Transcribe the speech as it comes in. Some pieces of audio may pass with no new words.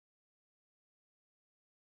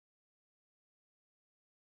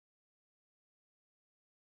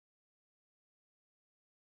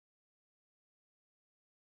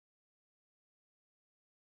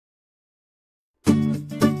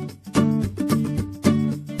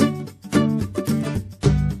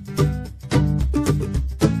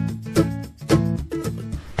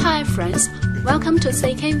Welcome to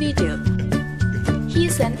CK Video.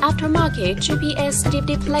 Here's an aftermarket GPS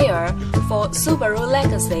DVD player for Subaru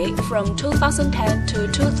Legacy from 2010 to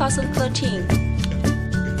 2013.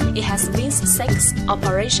 It has Wins 6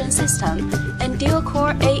 operation system and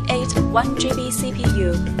dual-core A8 1GB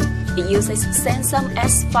CPU. It uses Samsung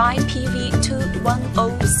S5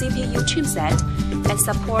 PV210 CPU chipset and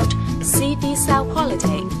support CD sound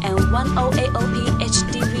quality and 1080p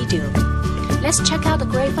HD video. Let's check out the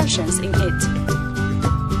great functions in it.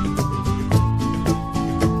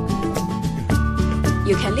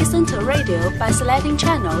 You can listen to radio by selecting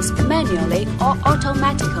channels manually or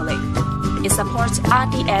automatically. It supports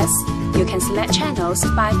RDS. You can select channels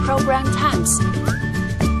by program times.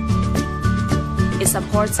 It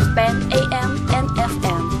supports band AM and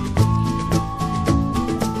FM.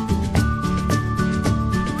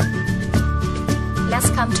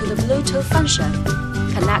 Let's come to the Bluetooth function.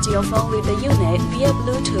 Connect your phone with the unit via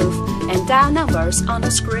Bluetooth and dial numbers on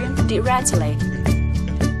the screen directly.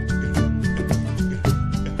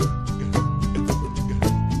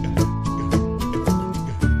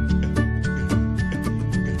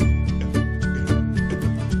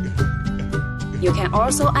 You can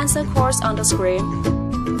also answer calls on the screen.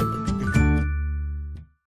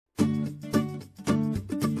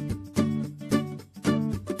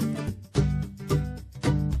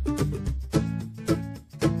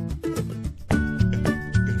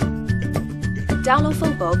 Download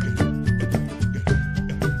phone book.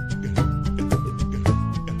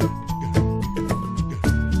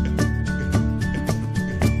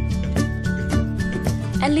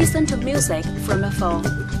 And listen to music from a phone.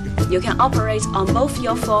 You can operate on both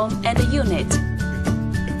your phone and the unit.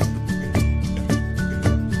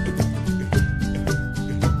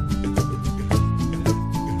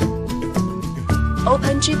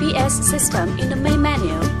 Open GPS system in the main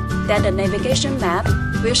menu. Then the navigation map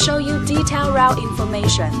will show you detailed route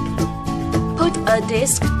information. Put a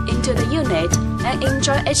disc into the unit and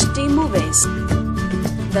enjoy HD movies.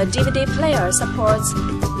 The DVD player supports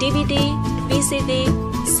DVD, VCD,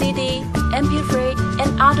 CD, MP3,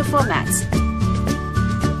 and other formats.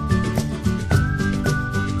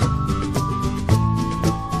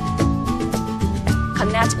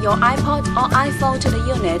 Connect your iPod or iPhone to the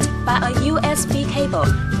unit by a USB cable,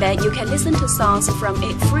 then you can listen to songs from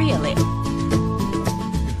it freely.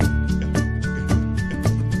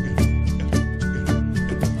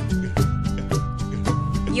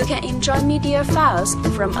 You can enjoy media files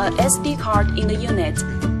from a SD card in the unit.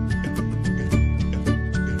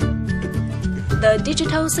 The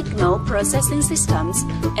digital signal processing systems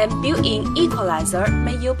and built-in equalizer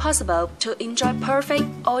make it possible to enjoy perfect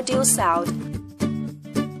audio sound.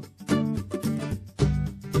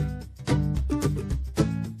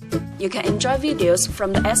 You can enjoy videos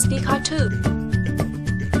from the SD card too.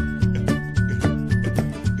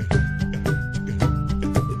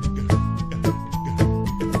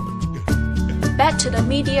 Back to the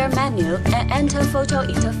media menu and enter photo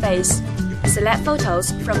interface. Select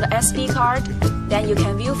photos from the SD card, then you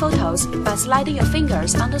can view photos by sliding your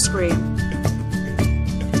fingers on the screen.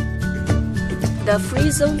 The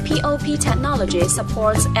FreeZone POP technology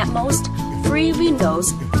supports at most 3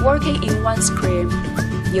 windows working in one screen.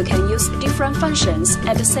 You can use different functions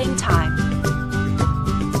at the same time.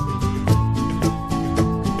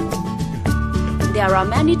 There are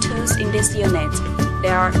many tools in this unit.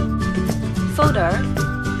 There are folder,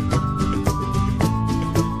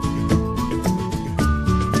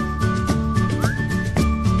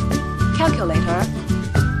 calculator,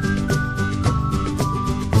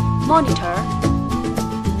 monitor,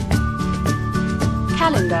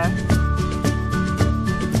 calendar,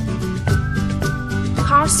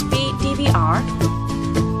 car speed DVR,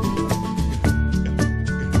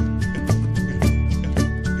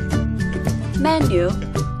 menu,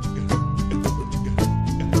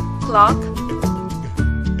 clock,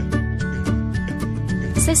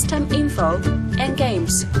 system info, and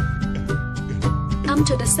games. Come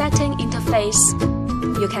to the setting interface.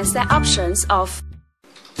 You can set options of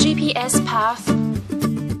GPS path,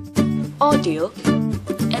 audio,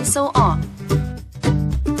 and so on.